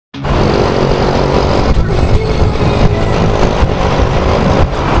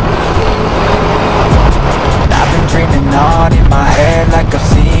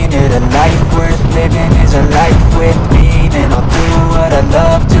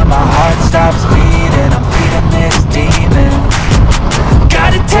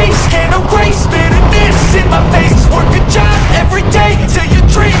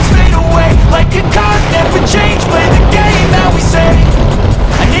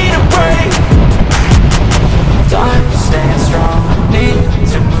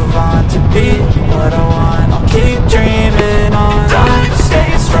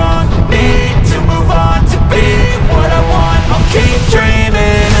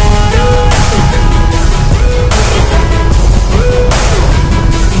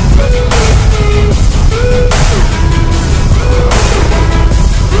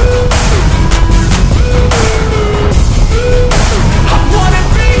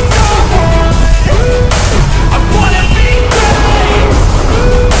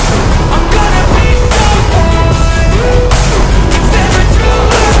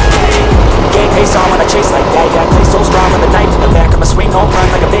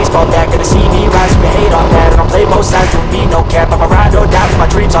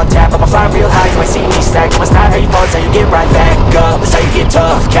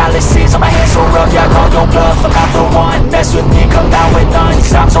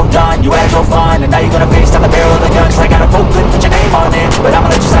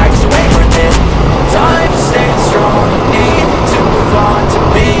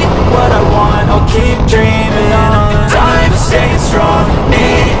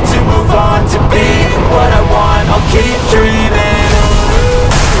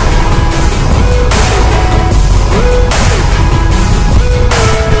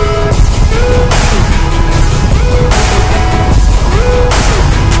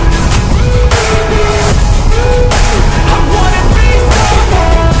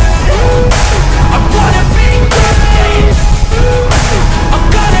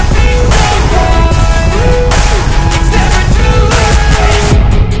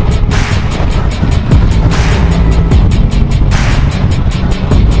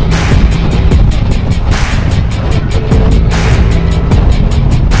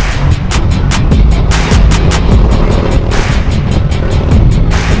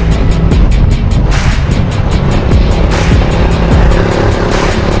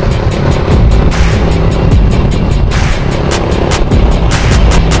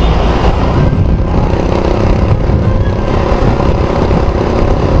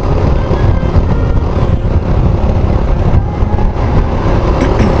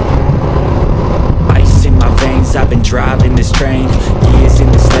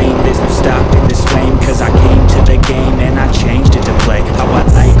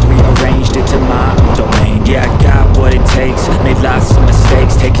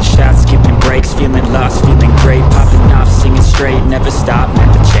great, never stop,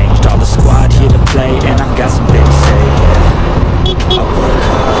 never changed. All the squad here to play, and I've got something to say, yeah. I work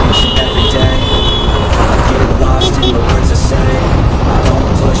hard each and every day. I get lost in the words I say. I don't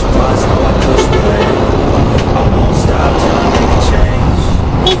push pause, no, I push play. I won't stop till I make a change.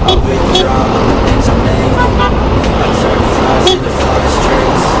 I withdraw on the things I make. I turn flaws into flawless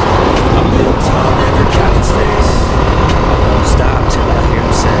traits. I build tall, never cap its face. I won't stop till I hear him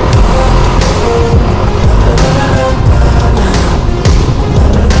say,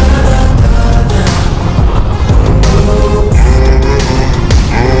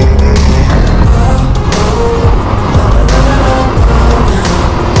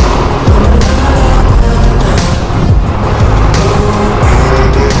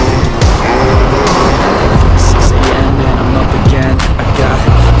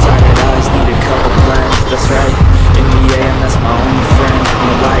 that's right, in the AM, that's my only friend.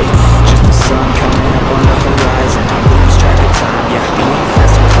 No light, just the sun coming up on the horizon. I lose track of time, yeah, I move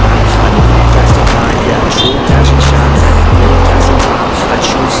fast and climb. I move fast and climb, yeah, true passion shines. I move past the time, I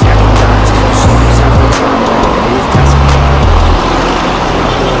choose stacking dimes. You snooze half the time, but I move past the time. I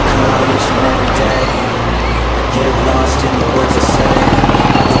work hard each and every day. I get lost in the words I say.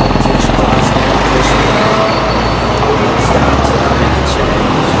 I don't push pause, no, I push play. I won't stop till I make a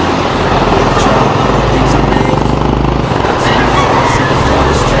change. I withdraw all the things I make. I turn flaws into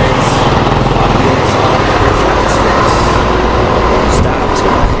flawless traits. I build tall, never cap its face. I won't stop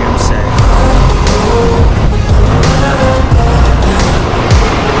till I hear him say,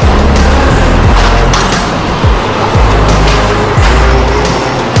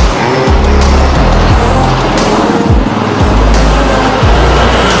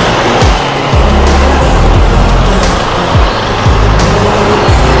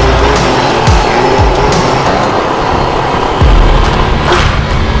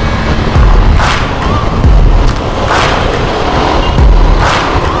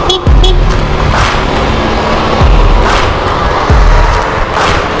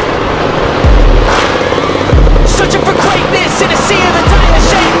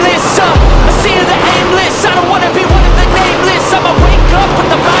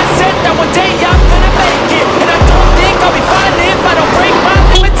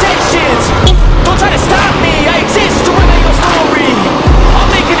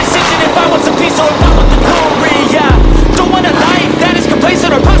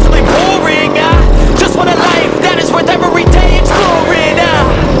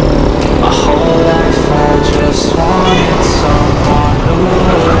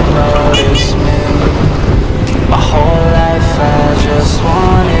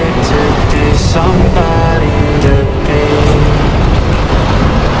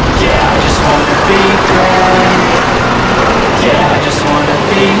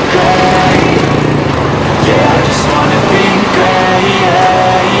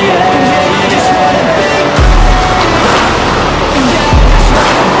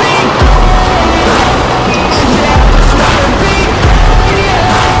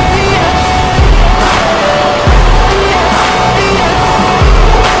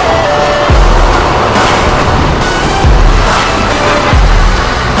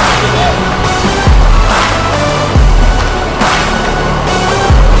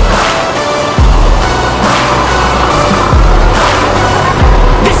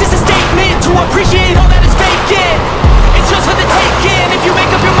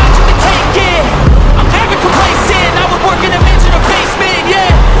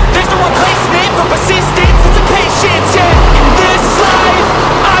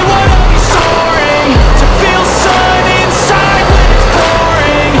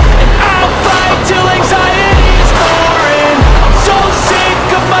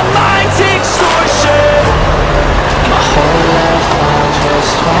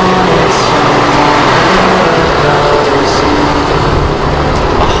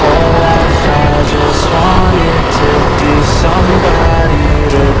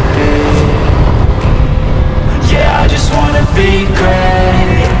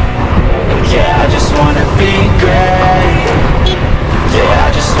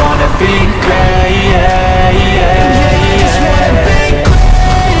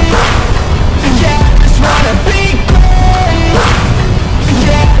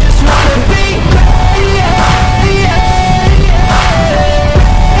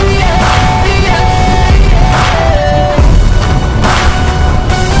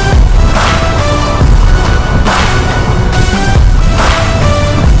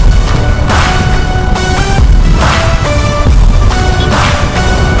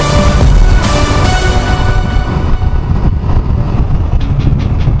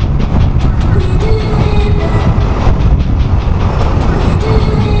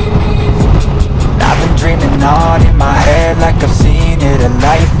 that a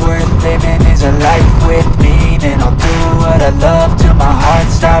life worth living is a life with meaning. I'll do what I love till my heart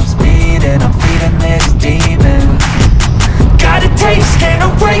stops beating. I'm feeding this demon. Got a taste, can't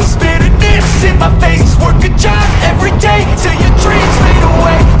erase bitterness in my face. Work a job every day till your dreams fade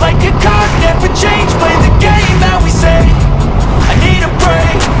away. Like a card, never change. Play the game that we say. I need a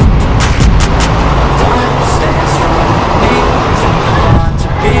break. Time stands strong. Need to move on to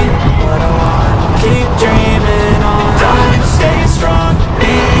be what I want. Keep dreaming on. Time stays strong.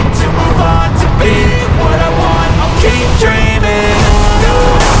 Need to move on to be what I want. I'll keep dreaming on.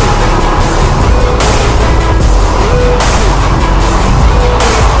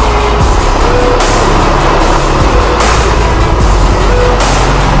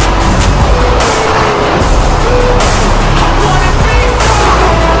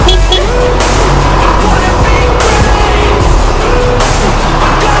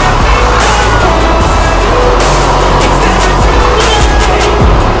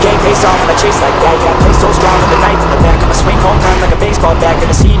 Chase like that, yeah, I play so strong with the knife in the back. I'ma swing home run like a baseball bat.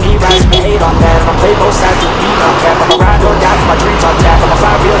 Gonna see me rise, me hate on that. I'ma play both sides with me, no cap. I'ma ride or die for my dreams on tap. I'ma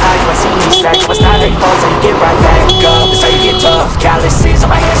fly real high, you ain't seen me slack. It was not how you fall, so you get right back up. That's how you get tough. Calluses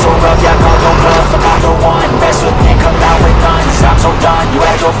on my hands so rough, yeah, I call no bluff. I'm not the one, mess with me, come out with guns. I'm so done, you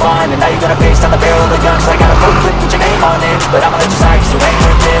had your fun, and now you're gonna face down the barrel of the gun. Cause I got a full clip with your name on it, but I'ma let you slide cause you ain't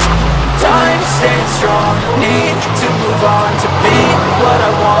worth it. Time stays strong, need to move on to be what I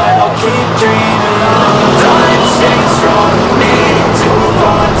want. I'll keep dreaming. Time stays strong, need to move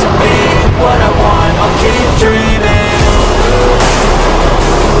on to be what I want. I'll keep dreaming.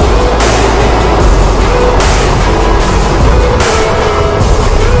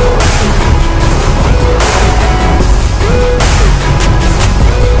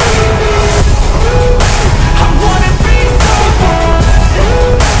 I'm gonna be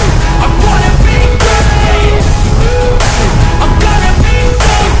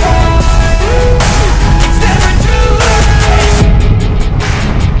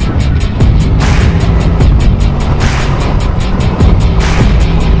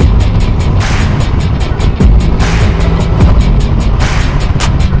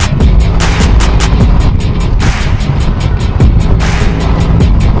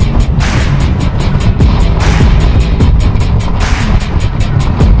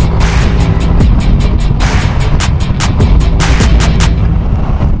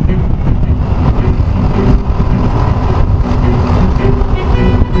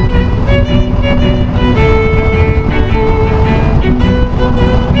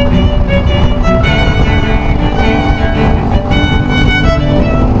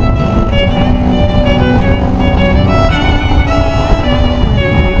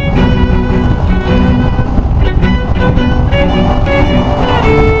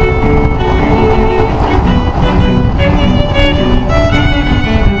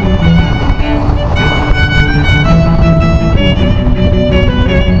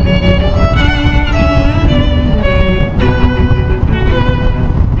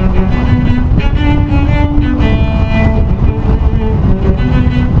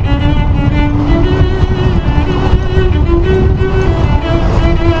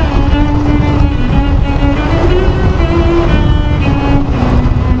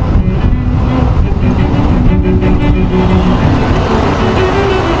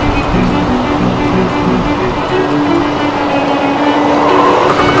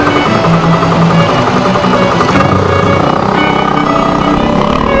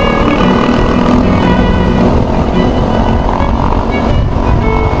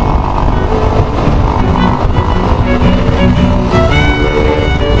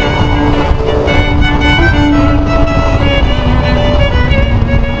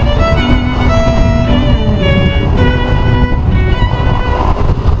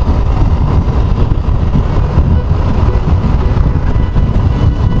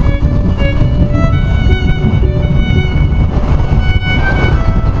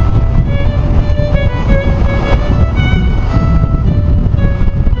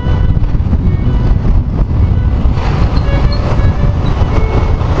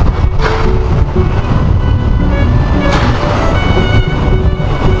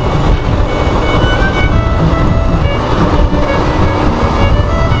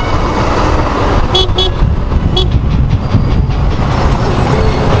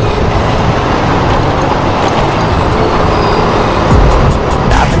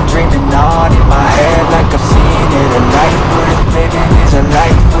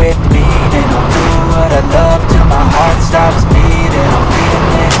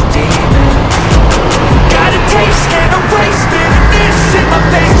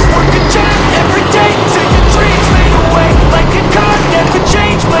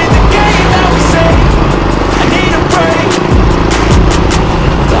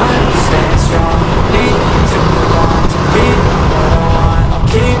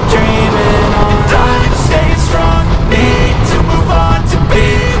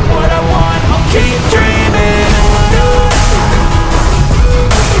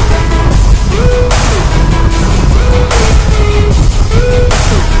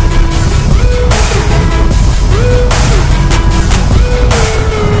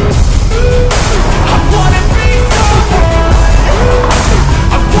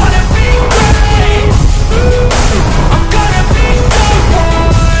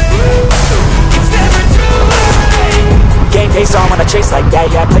when I chase like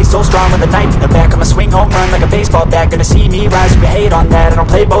that. Yeah, I play so strong with a knife in the back. I'ma swing home run like a baseball bat. Gonna see me rise, you can hate on that. I don't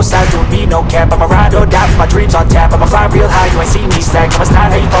play both sides, doing me no cap. I'ma ride or die for my dreams on tap. I'ma fly real high, you ain't see me slack. No, it's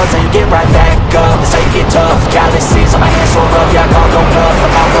not how you fall, it's how you get right back up. That's how you get tough. Calluses on my hands so rough, yeah, I call go